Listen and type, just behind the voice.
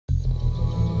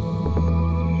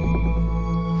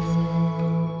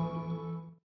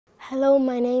Hello,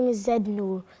 my name is Zed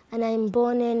Noor and I am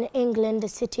born in England, the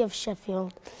city of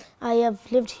Sheffield. I have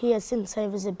lived here since I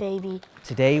was a baby.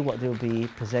 Today what they'll be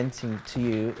presenting to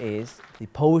you is the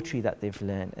poetry that they've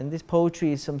learned, and this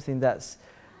poetry is something that's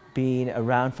been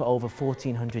around for over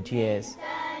 1400 years.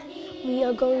 We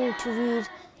are going to read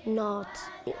Naat.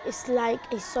 It's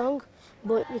like a song,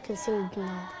 but we can sing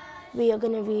Naat. We are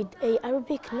going to read a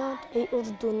Arabic Naat, a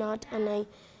Urdu Naat and a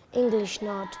English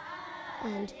Naat.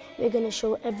 And we're going to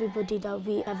show everybody that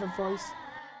we have a voice.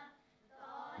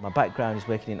 My background is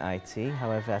working in IT,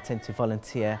 however I tend to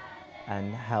volunteer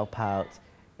and help out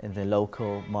in the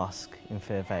local mosque in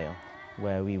Fir Vale,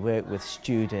 where we work with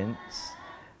students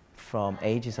from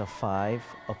ages of 5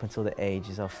 up until the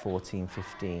ages of 14,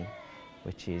 15,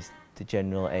 which is the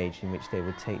general age in which they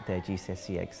would take their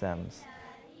GCSE exams.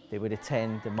 They would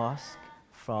attend the mosque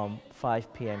from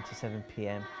 5 p.m. to 7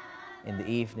 p.m. in the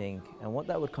evening, and what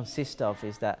that would consist of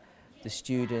is that the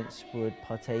students would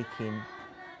partake in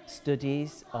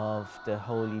studies of the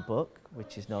holy book,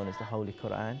 which is known as the Holy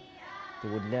Quran. They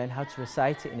would learn how to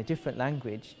recite it in a different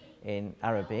language in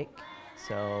Arabic,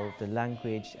 so the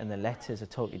language and the letters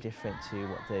are totally different to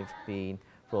what they've been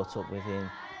brought up with in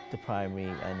the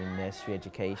primary and in nursery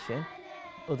education.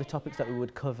 Other topics that we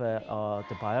would cover are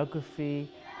the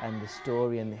biography and the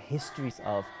story and the histories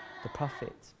of the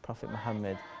Prophet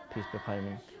Muhammad, peace be upon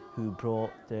him, who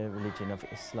brought the religion of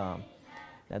Islam.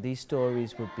 Now these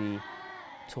stories would be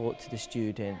taught to the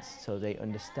students so they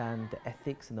understand the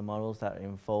ethics and the morals that are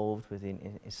involved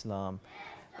within Islam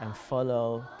and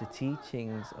follow the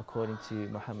teachings according to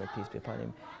Muhammad, peace be upon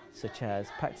him, such as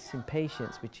practicing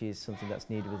patience, which is something that's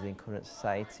needed within current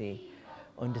society,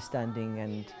 understanding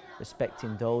and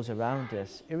respecting those around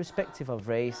us, irrespective of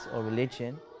race or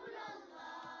religion.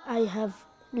 I have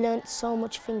learnt so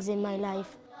much things in my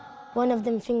life. One of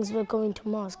them things were going to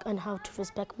mosque and how to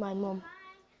respect my mum.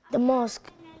 The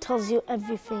mosque tells you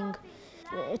everything.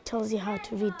 It tells you how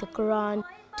to read the Quran,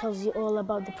 tells you all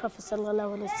about the Prophet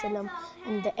ﷺ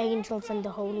and the angels and the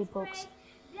holy books.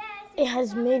 It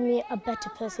has made me a better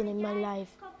person in my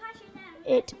life.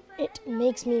 It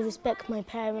makes me respect my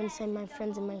parents and my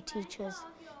friends and my teachers.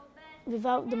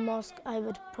 Without the mosque, I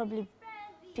would probably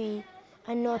be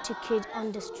a naughty kid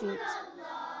on the streets.